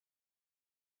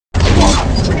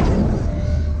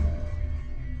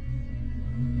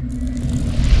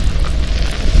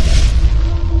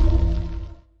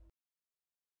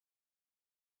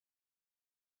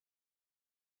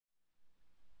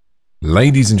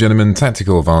Ladies and gentlemen,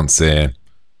 Tactical Advance here,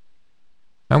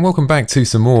 and welcome back to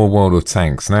some more World of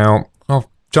Tanks. Now, I've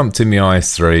jumped in the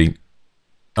IS-3.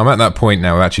 I'm at that point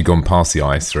now, I've actually gone past the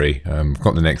IS-3.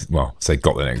 Got the next, well, say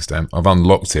got the next stamp. I've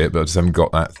unlocked it, but I just haven't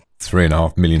got that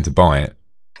 3.5 million to buy it.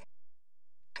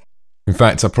 In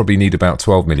fact, I probably need about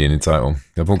 12 million in total.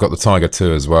 I've all got the Tiger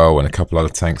II as well, and a couple other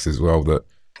tanks as well,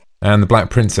 and the Black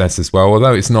Princess as well,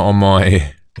 although it's not on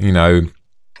my,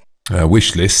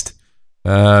 wish list.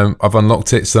 I've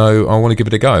unlocked it, so I want to give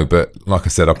it a go. But like I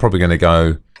said, I'm probably going to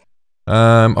go.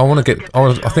 I think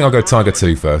I'll go Tiger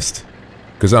II first,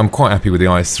 because I'm quite happy with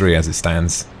the IS-3 as it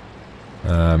stands,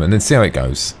 and then see how it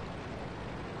goes.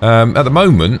 At the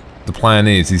moment, the plan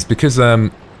is because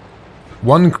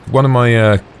one of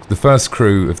my the first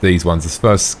crew of these ones, the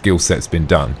first skill set's been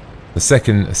done. The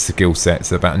second skill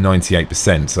set's about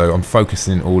 98%, so I'm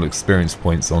focusing all experience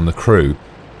points on the crew,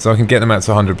 so I can get them out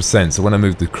to 100%. So when I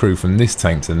move the crew from this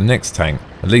tank to the next tank,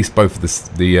 at least both of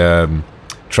the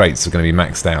traits are going to be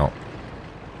maxed out.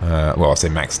 Well, I say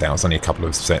maxed out, it's only a couple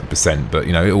of percent, but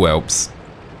you know, it all helps.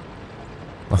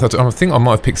 I think I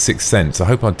might have picked 6 cents. I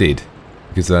hope I did,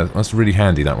 because that's really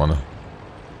handy, that one.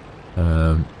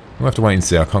 We'll have to wait and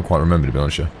see. I can't quite remember, to be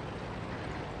honest with you.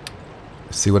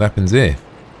 Let's see what happens here.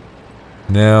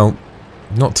 Now,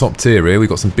 not top tier here. We've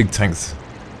got some big tanks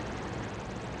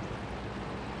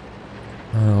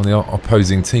on the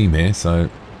opposing team here, so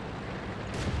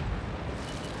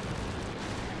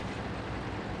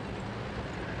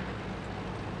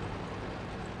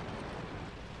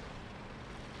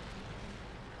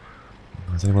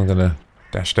is anyone going to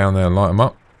dash down there and light them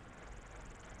up?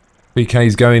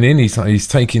 BK's going in. He's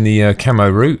taking the camo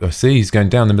route. I see he's going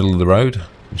down the middle of the road,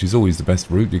 which is always the best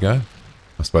route to go.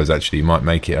 I suppose actually he might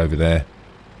make it over there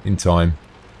in time.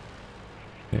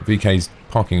 Yeah, VK's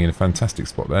parking in a fantastic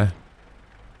spot there.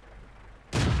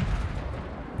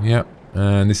 Yep,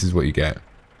 and this is what you get.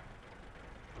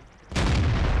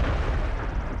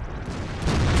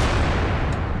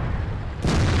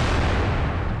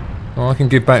 Well, I can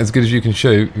give back as good as you can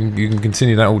shoot. You can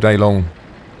continue that all day long.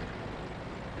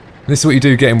 This is what you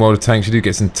do get in World of Tanks. You do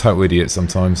get some total idiots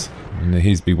sometimes, and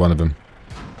here's be one of them.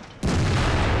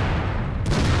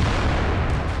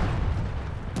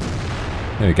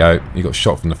 There we go. You got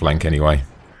shot from the flank anyway.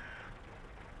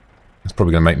 That's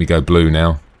probably going to make me go blue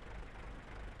now.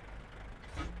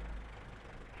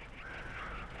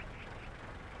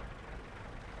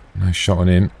 No shot on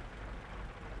him.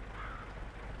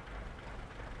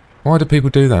 Why do people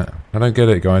do that? I don't get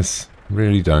it, guys. I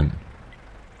really don't.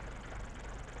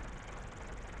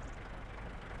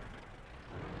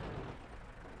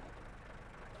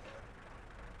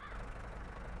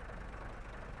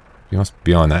 He must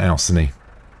be behind that house, isn't he?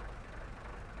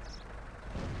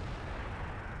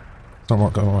 Not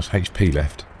like got much HP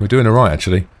left. We're doing alright,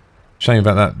 actually. Shame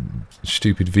about that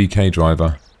stupid VK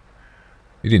driver.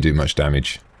 He didn't do much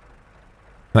damage.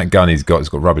 That gun he's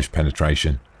got rubbish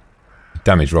penetration.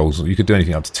 Damage rolls, you could do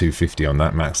anything up to 250 on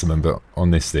that maximum, but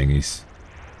on this thing he's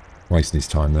wasting his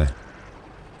time there.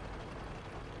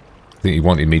 I think he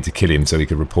wanted me to kill him so he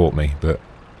could report me, but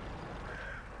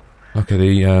look at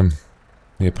the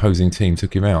opposing team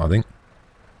took him out, I think.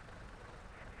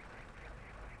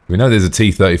 We know there's a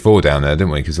T-34 down there,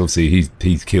 didn't we? Because obviously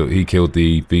he killed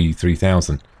the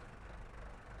V-3000.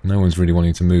 No one's really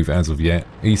wanting to move as of yet.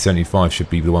 E-75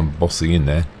 should be the one bossing in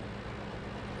there.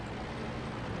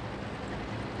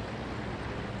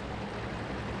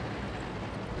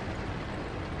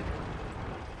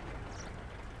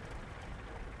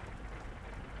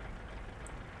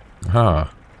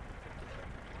 Aha.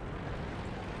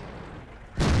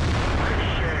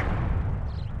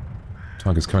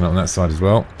 Tiger's coming up on that side as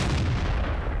well.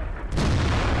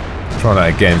 Try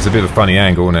that again. It's a bit of a funny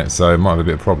angle, isn't it? So it might have a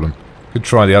bit of a problem. Could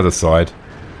try the other side.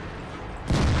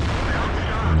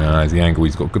 No, the angle.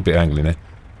 He's got a good bit of angle in there.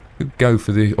 Could go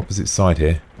for the opposite side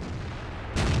here.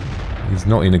 He's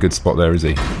not in a good spot there, is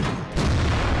he?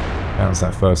 Bounce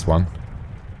that first one.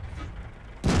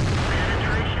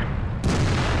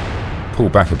 Pull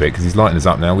back a bit because he's lighting us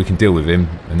up now. We can deal with him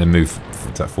and then move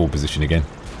to that forward position again.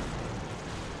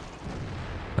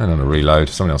 And on a reload,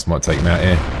 someone else might take him out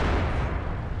here.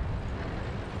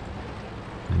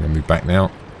 And then move back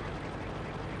now.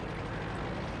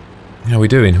 How are we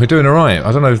doing? We're doing alright.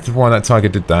 I don't know why that Tiger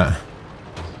did that.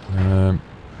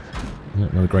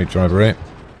 Another great driver here.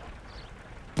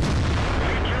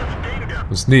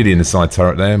 Was nearly in the side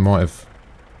turret there. Might have.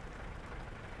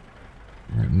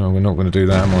 No, we're not going to do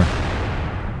that, am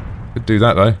I? Could do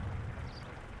that though.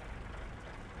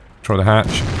 Try the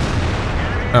hatch.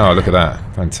 Oh, look at that.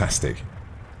 Fantastic.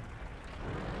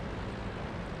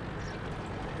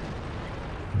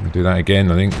 Do that again,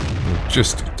 I think.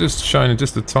 Just showing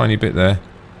just a tiny bit there.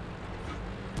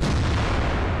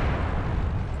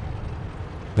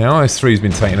 Now IS-3 has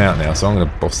been taken out now, so I'm going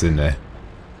to boss in there.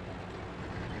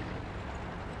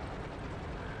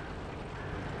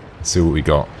 Let's see what we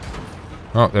got.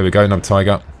 Oh, there we go, another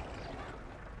Tiger.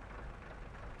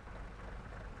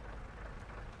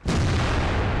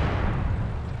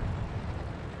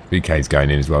 VK's going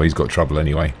in as well, he's got trouble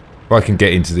anyway. If I can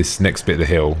get into this next bit of the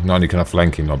hill, not only can I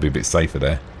flank him, I'll be a bit safer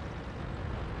there.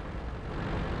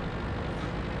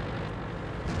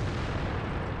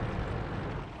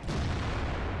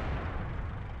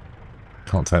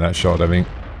 Can't take that shot, I think.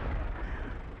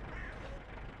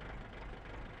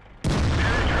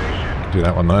 Do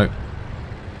that one though.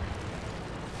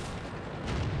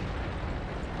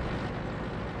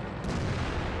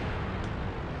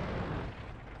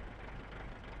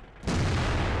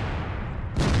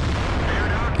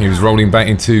 He was rolling back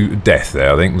into death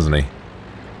there, I think, wasn't he?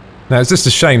 Now, it's just a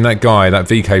shame that guy, that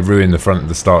VK, ruined the front at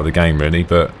the start of the game, really,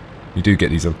 but you do get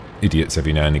these idiots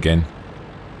every now and again.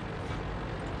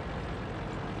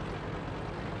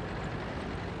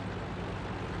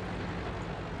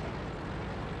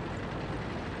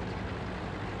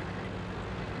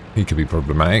 He could be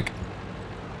problematic.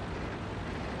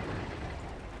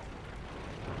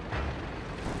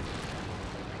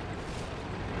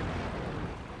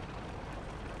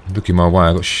 Looking my way,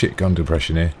 I've got shit gun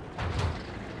depression here.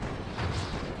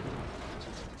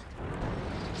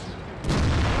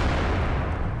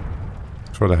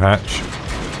 Try the hatch.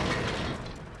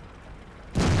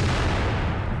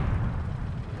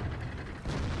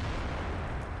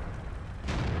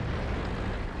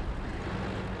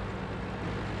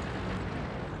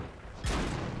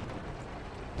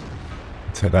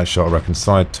 Take that shot, I reckon.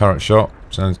 Side turret shot.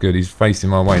 Sounds good. He's facing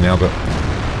my way now, but...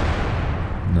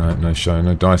 No show,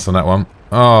 no dice on that one.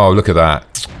 Oh, look at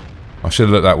that. I should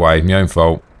have looked that way. My own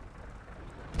fault.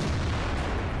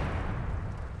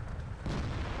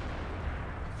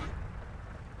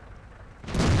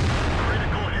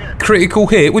 Critical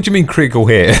hit? What do you mean critical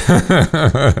hit?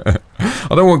 I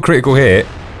don't want critical hit.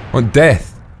 I want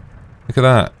death. Look at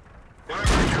that.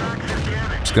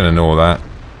 Just going to ignore that.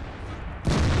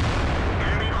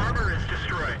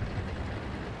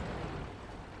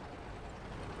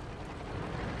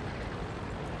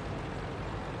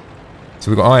 So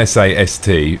we've got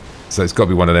IS-3, so it's got to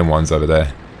be one of them ones over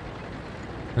there.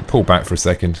 Pull back for a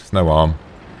second, there's no harm.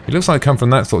 It looks like it come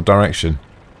from that sort of direction.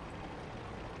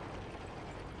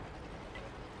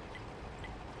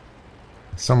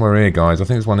 Somewhere here, guys. I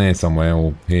think there's one here somewhere,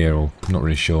 or here, or I'm not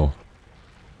really sure.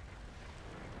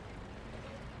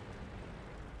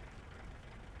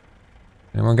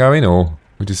 Anyone go in, or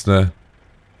we just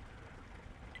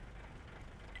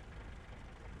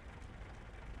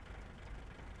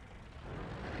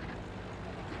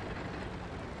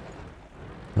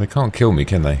They can't kill me,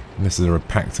 can they? Unless they're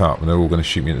packed up and they're all going to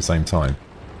shoot me at the same time.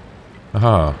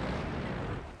 Aha.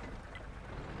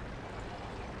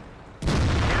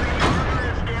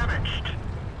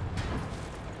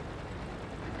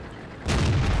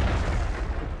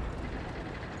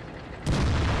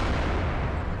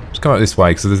 Just come out this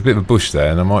way because there's a bit of a bush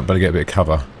there and I might better get a bit of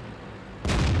cover.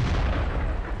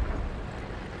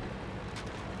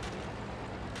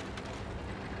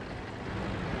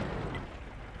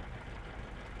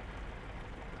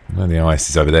 No, the ice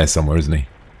is over there somewhere, isn't he?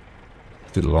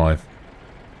 Still alive.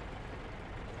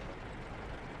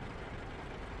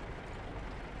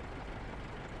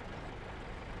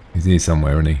 He's here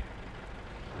somewhere, isn't he?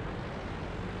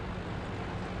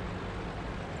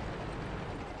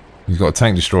 He's got a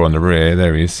tank destroyer on the rear.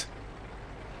 There he is.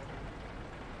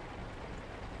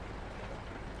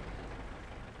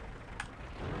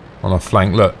 On our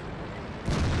flank, look.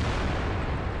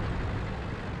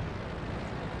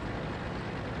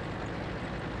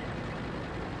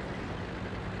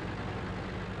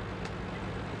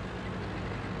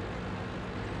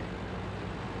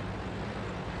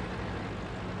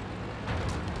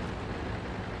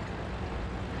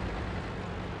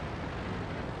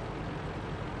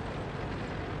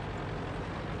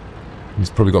 He's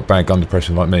probably got bad gun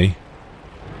depression like me.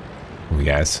 Oh, he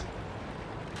has.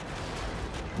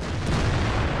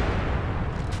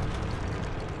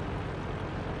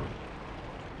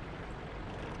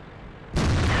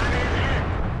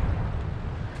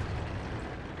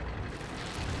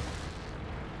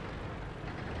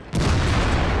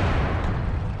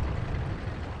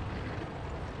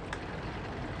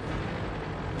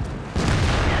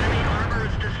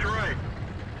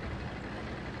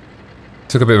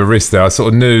 Took a bit of a risk there. I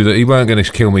sort of knew that he weren't going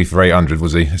to kill me for 800,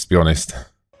 was he? Let's be honest.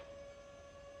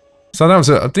 So that was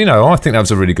a, you know, I think that was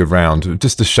a really good round.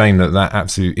 Just a shame that that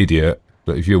absolute idiot,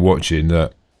 that if you're watching,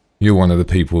 that you're one of the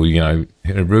people, you know,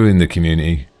 who ruin the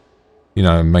community, you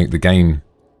know, and make the game,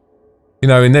 you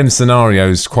know, in them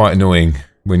scenarios, quite annoying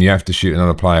when you have to shoot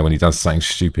another player when he does something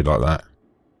stupid like that.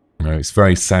 You know, it's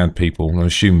very sad, people. I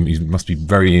assume he must be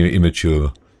very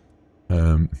immature.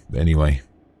 Anyway.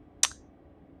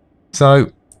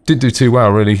 So, didn't do too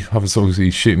well, really.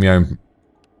 Obviously, shooting my own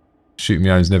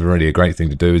is never really a great thing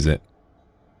to do, is it?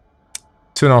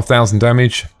 2,500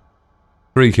 damage.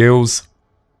 3 kills.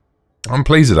 I'm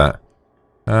pleased with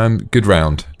that. Good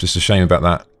round. Just a shame about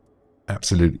that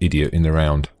absolute idiot in the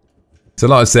round. So,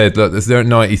 like I said, look, they're at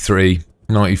 93,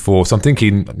 94. So, I'm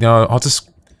thinking, you know, I'll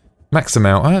just max them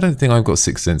out. I don't think I've got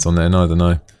 6 cents on there, neither,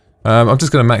 no. I'm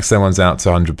just going to max their ones out to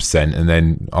 100%, and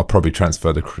then I'll probably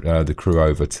transfer the crew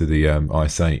over to the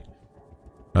IS-8.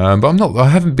 But I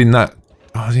haven't been that,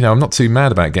 you know, I'm not too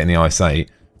mad about getting the IS-8.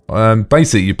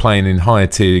 Basically, you're playing in higher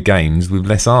tier games with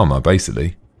less armor,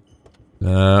 basically.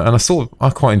 And I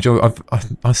quite enjoy.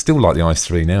 I still like the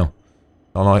IS-3 now.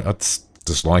 I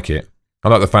just like it. I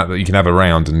like the fact that you can have a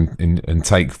round and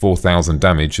take 4,000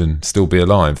 damage and still be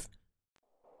alive.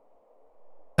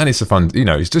 And it's a fun, you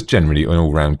know, it's just generally an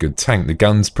all-round good tank. The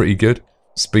gun's pretty good.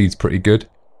 Speed's pretty good.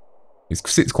 It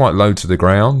sits quite low to the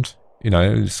ground. You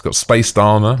know, it's got spaced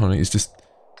armor. I mean, it's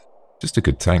just a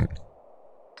good tank.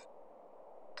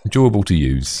 Enjoyable to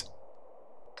use.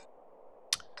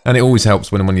 And it always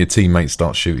helps when one of your teammates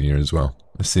starts shooting you as well.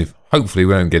 Let's see if, hopefully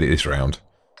we don't get it this round.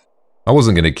 I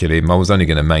wasn't going to kill him. I was only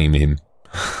going to maim him.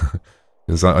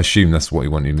 Because I assume that's what he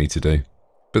wanted me to do.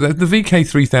 But the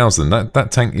VK3000,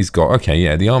 that tank he's got, okay,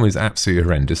 yeah, the armor is absolutely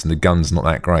horrendous and the gun's not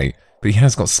that great. But he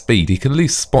has got speed. He could at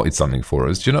least spotted something for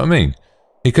us. Do you know what I mean?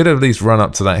 He could have at least run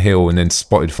up to that hill and then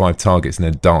spotted 5 targets and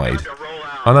then died.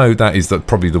 I know that is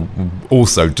probably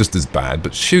also just as bad,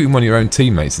 but shooting one of your own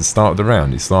teammates at the start of the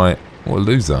round, it's like, what a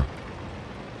loser.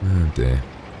 Oh dear.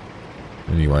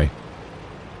 Anyway.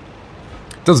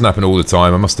 Doesn't happen all the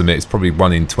time, I must admit. It's probably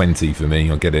 1 in 20 for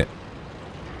me, I get it.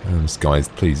 Guys,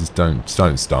 please, just don't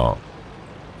start.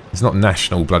 It's not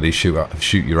National bloody shoot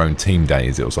your own team day,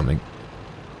 is it, or something?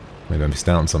 Maybe I missed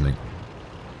out on something.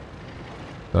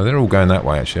 No, they're all going that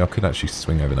way, actually. I could actually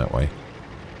swing over that way.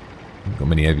 I've got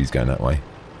many heavies going that way.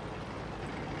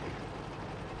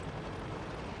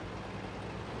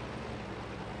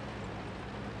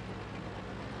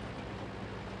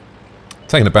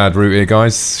 Taking a bad route here,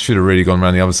 guys. Should have really gone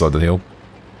around the other side of the hill.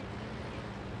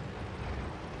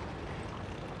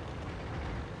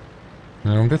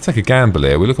 Now, I'm going to take a gamble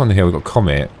here. We look on the hill, we've got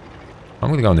Comet. I'm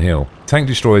going to go on the hill. Tank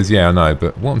destroyers, yeah, I know,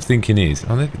 but what I'm thinking is,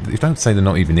 they don't say they're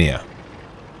not even here.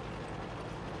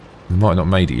 They might have not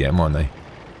made it yet, might they?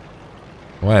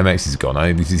 Well, AMX is gone,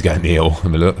 eh? This is going to the hill.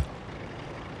 Have a look.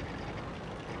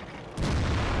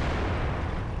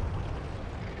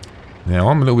 Now,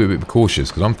 I'm a little bit cautious,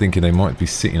 because I'm thinking they might be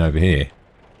sitting over here.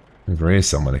 Over here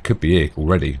somewhere. They could be here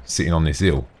already, sitting on this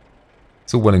hill.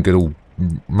 It's all well and good, all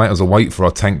might as well wait for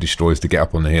our tank destroyers to get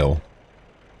up on the hill.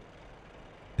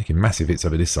 Making massive hits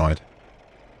over this side.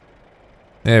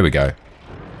 There we go.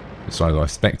 This side I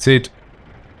expected.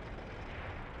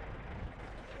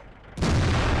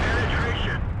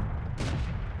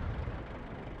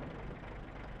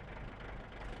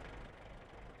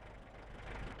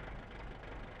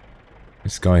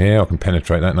 This guy here, I can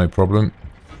penetrate that, no problem.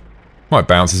 Might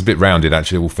bounce, it's a bit rounded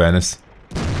actually, all fairness.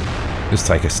 Just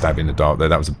take a stab in the dark there.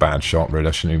 That was a bad shot, really.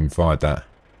 I shouldn't even have fired that.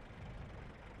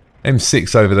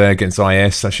 M6 over there against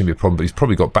IS. That shouldn't be a problem, but he's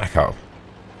probably got backup.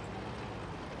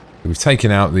 We've taken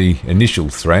out the initial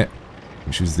threat,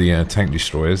 which was the tank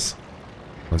destroyers.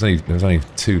 There was only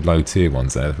 2 low tier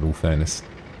ones there, for all fairness.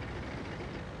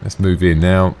 Let's move in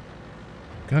now.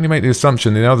 Can only make the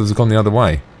assumption the others have gone the other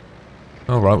way.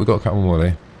 Alright, we've got a couple more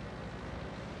there.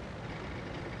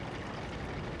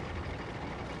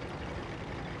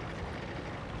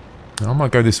 I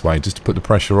might go this way just to put the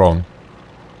pressure on.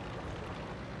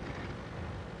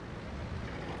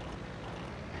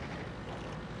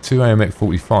 Two AMX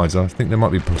 45s. I think they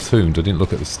might be platooned. I didn't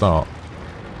look at the start.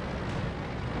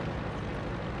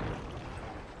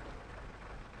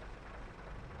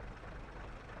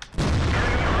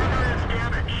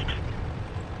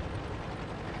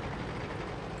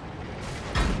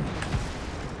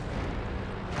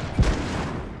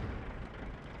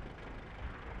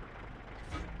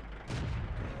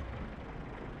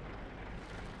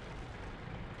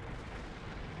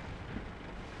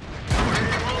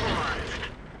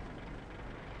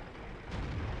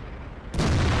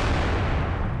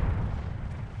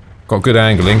 Got good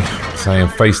angling, so I'm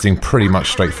facing pretty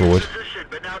much straight forward.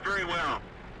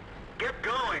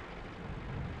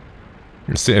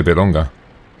 Sit a bit longer.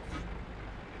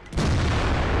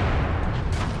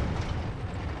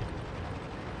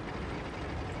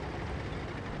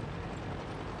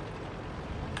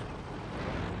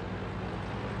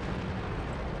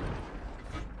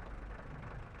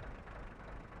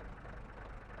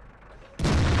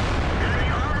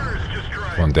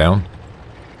 One down.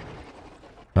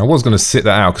 I was going to sit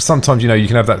that out because sometimes, you know, you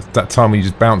can have that time when you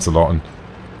just bounce a lot, and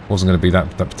it wasn't going to be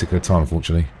that particular time,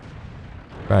 unfortunately.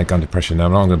 Bad gun depression now.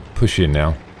 I'm going to push in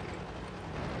now.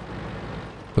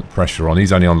 Put pressure on.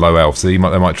 He's only on low health, so they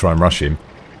might try and rush him.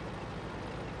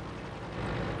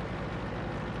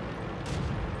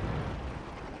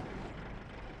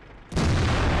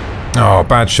 Oh,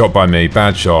 bad shot by me.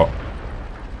 Bad shot.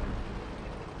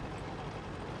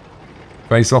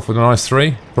 Face off with an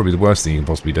IS-3. Probably the worst thing you can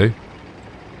possibly do.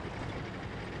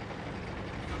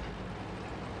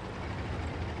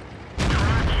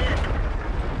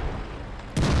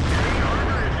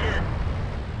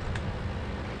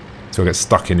 So I get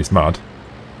stuck in this mud.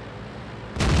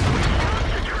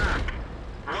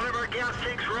 I'm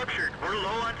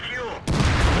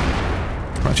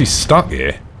actually stuck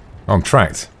here. Oh, I'm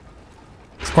tracked.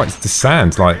 It's quite the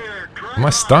sand. Like, am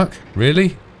I stuck?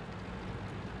 Really?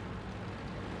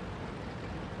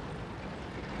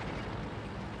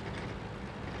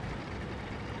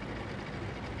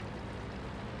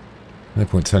 No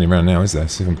point turning around now, is there?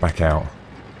 See if I can back out.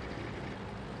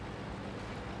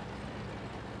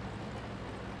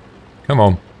 Come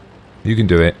on, you can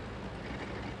do it.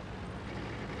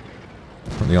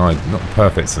 Not the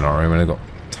perfect scenario when I've got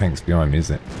tanks behind me,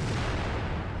 is it?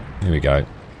 Here we go.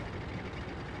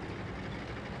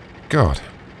 God,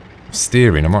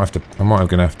 steering. I might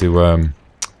gonna have to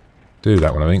do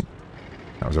that one. I think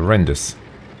that was horrendous.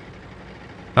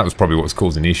 That was probably what was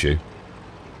causing the issue.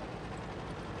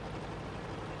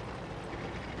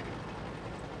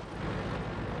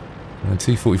 And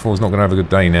T-44 is not gonna have a good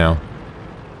day now.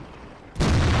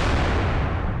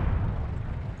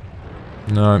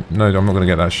 No, I'm not going to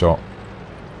get that shot.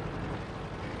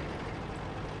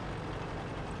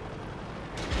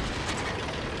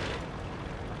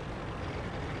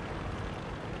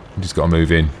 I just got to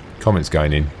move in. Comment's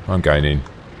going in. I'm going in.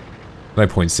 No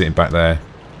point sitting back there.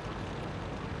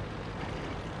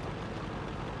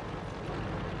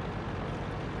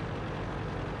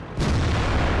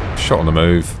 Shot on the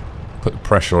move. Put the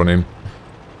pressure on him.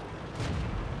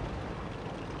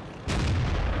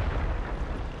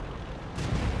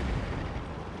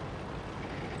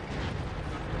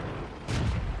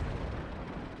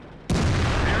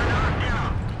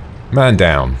 Man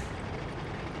down.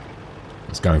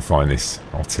 Let's go and find this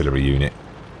artillery unit.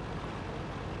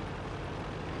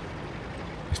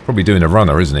 He's probably doing a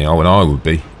runner, isn't he? Oh, and I would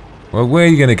be. Well, where are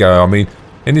you going to go? I mean,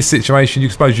 in this situation, you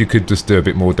suppose you could just do a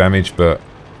bit more damage, but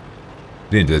at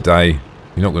the end of the day,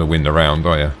 you're not going to win the round,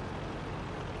 are you?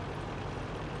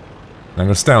 I'm going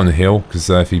to stay on the hill, because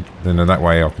then that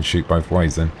way I can shoot both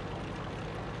ways then.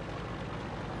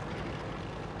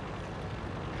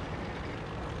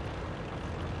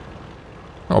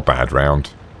 Not a bad round.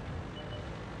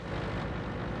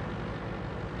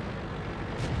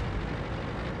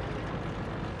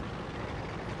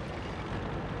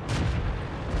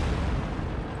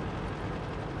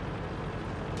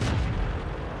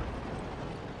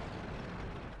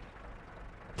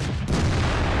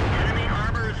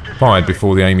 Fired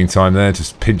before the aiming time there,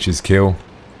 just pinches kill.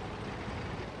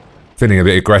 Feeling a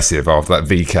bit aggressive after that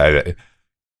VK that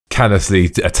callously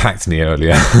attacked me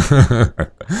earlier.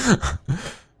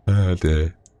 Oh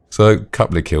dear. So a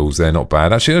couple of kills there, not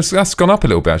bad. Actually, that's gone up a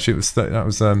little bit. Actually, it's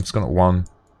gone up 1,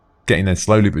 getting there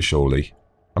slowly but surely.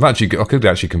 I could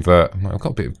actually convert. I've got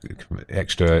a bit of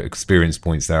extra experience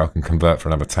points there. I can convert for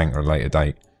another tank at a later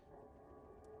date.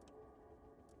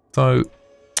 So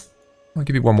I'll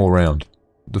give you one more round,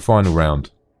 the final round.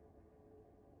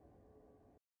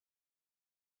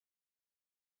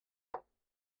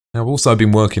 Now I've also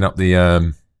been working up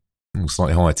the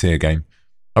slightly higher tier game.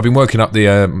 I've been working up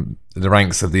the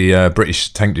ranks of the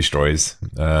British tank destroyers.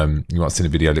 You might have seen a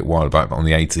video a little while back on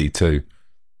the AT2.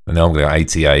 And now I'm going to go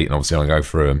 88, and obviously I'm going to go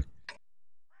through them.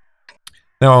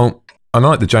 Now, I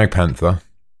like the Jag Panther.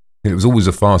 It was always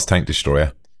a fast tank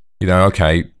destroyer. You know,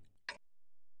 okay,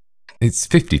 it's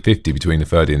 50-50 between the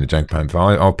 30 and the Jag Panther.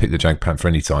 I'll pick the Jag Panther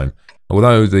anytime.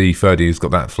 Although the 30 has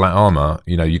got that flat armour,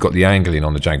 you know, you've got the angling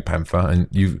on the Jag Panther, and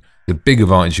the big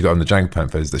advantage you got on the Jag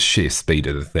Panther is the sheer speed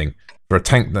of the thing. For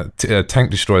a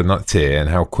tank destroyer in that tier and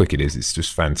how quick it is, it's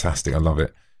just fantastic. I love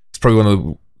it. It's probably one of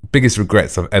the biggest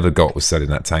regrets I've ever got was selling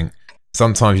that tank.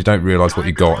 Sometimes you don't realise what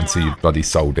you got until you've bloody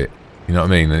sold it. You know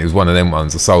what I mean? And it was one of them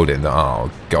ones I sold it and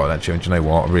oh god, actually, do you know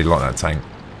what? I really like that tank.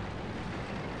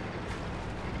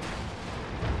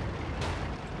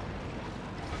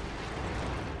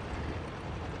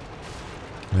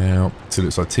 Now, so it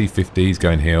looks like T-50's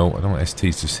going hill. I don't want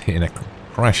ST's just hitting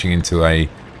crashing into a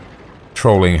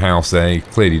trolling house there. He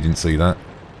clearly didn't see that.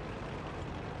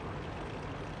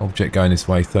 Object going this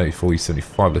way, 34,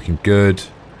 75, looking good.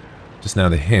 Just now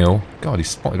the hill. God, he's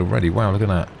spotted already. Wow, look at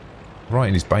that. Right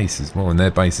in his base as well, in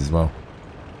their base as well.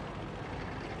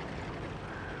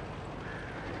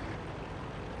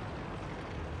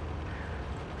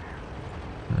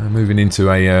 Moving into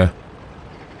a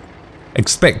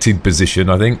expected position,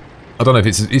 I think. I don't know if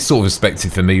it's sort of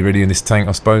expected for me, really, in this tank,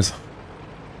 I suppose.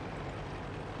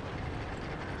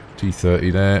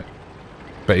 G30 there.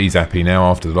 Bet he's happy now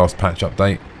after the last patch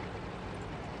update.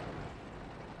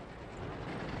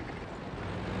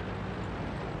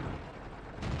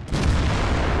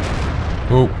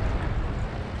 Oh.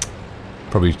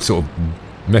 Probably sort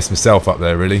of messed myself up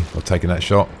there, really, by taking that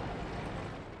shot.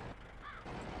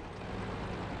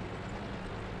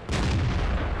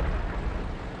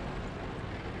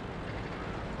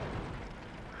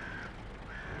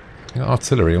 Got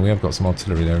artillery, and we have got some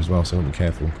artillery there as well, so I'll be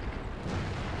careful.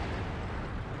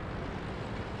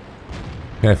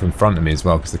 Careful in front of me as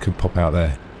well, because they could pop out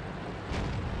there.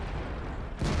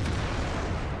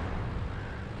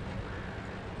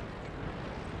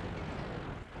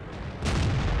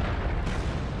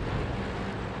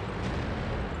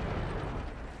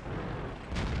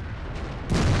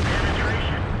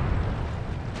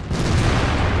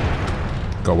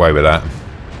 Got away with that.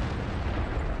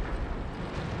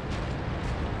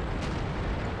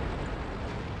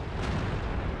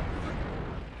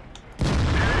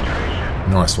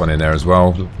 Nice one in there as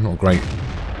well. Not great.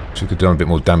 Should have done a bit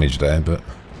more damage there, but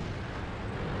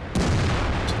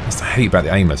that's the hate about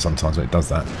the aimer sometimes when it does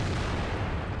that.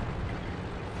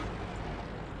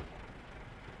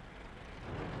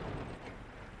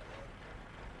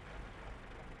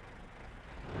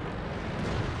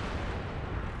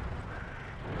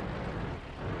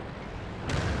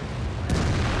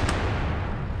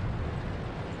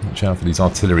 Watch out for these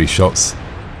artillery shots.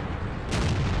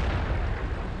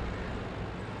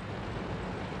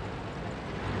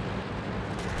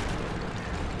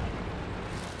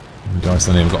 Dice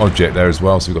on him. We've got object there as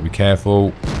well, so we've got to be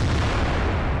careful.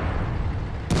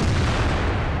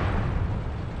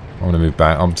 I want to move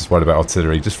back. I'm just worried about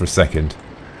artillery, just for a second.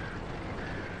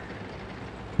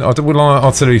 No, will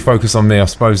artillery focus on me? I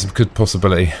suppose it's a good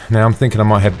possibility. Now I'm thinking I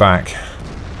might head back.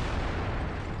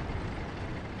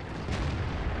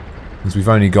 Because we've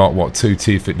only got, what, two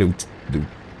little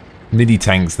mini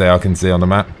tanks there I can see on the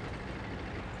map.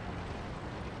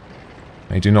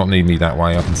 They do not need me that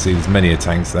way. I can see there's many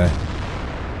tanks there.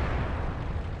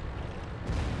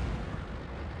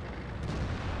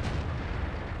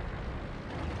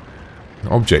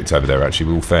 Object over there, actually,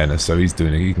 with all fairness, so he's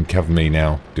doing it. He can cover me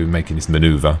now, making this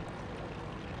manoeuvre.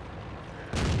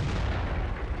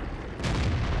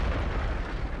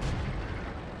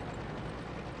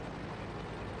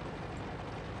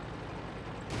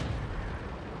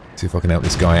 See if I can help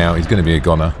this guy out. He's going to be a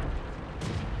goner.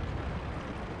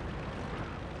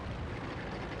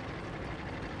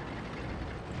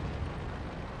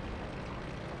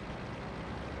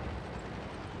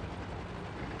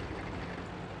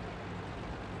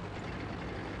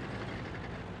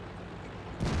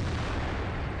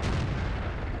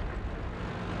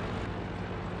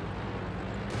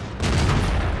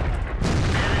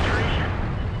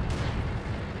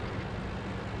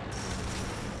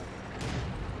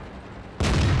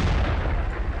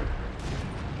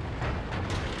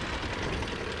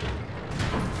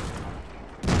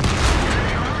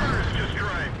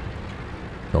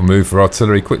 Got to move for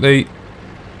artillery quickly.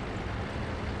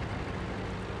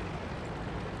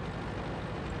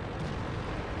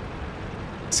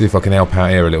 See if I can help out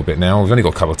here a little bit now. We've only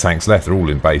got a couple of tanks left. They're all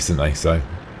in base, aren't they? So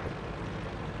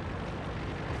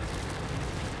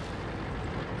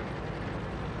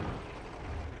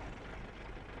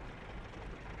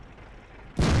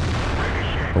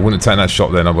I wouldn't have taken that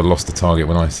shot then. I would have lost the target,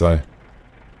 when I so.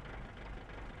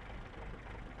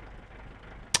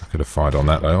 Could have fired on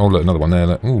that though. Oh look, another one there.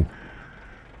 Look. Ooh.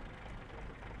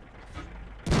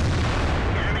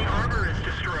 Enemy armor is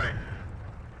destroyed.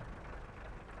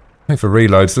 I think for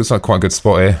reloads, looks like quite a good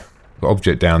spot here. Got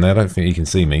object down there. I don't think he can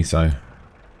see me, so.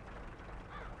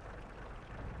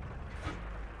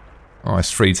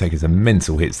 IS-3 taking some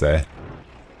mental hits there.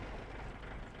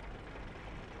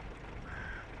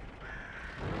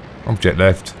 Object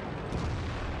left.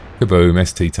 Kaboom,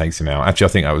 ST takes him out. Actually, I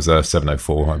think that was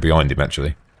 704 right behind him,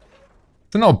 actually.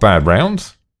 It's not a bad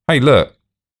round. Hey, look.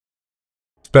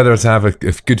 It's better to have a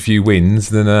good few wins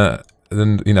than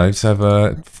you know, to have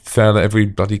a fail at every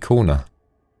bloody corner.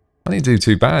 I didn't do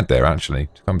too bad there, actually,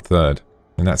 to come third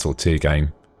in that sort of tier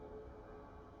game.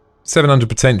 700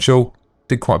 potential.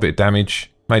 Did quite a bit of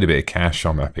damage. Made a bit of cash.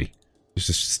 I'm happy. It's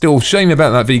just still shame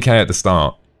about that VK at the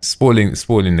start. Spoiling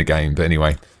the game. But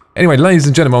anyway, ladies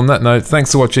and gentlemen, on that note,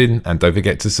 thanks for watching and don't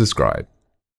forget to subscribe.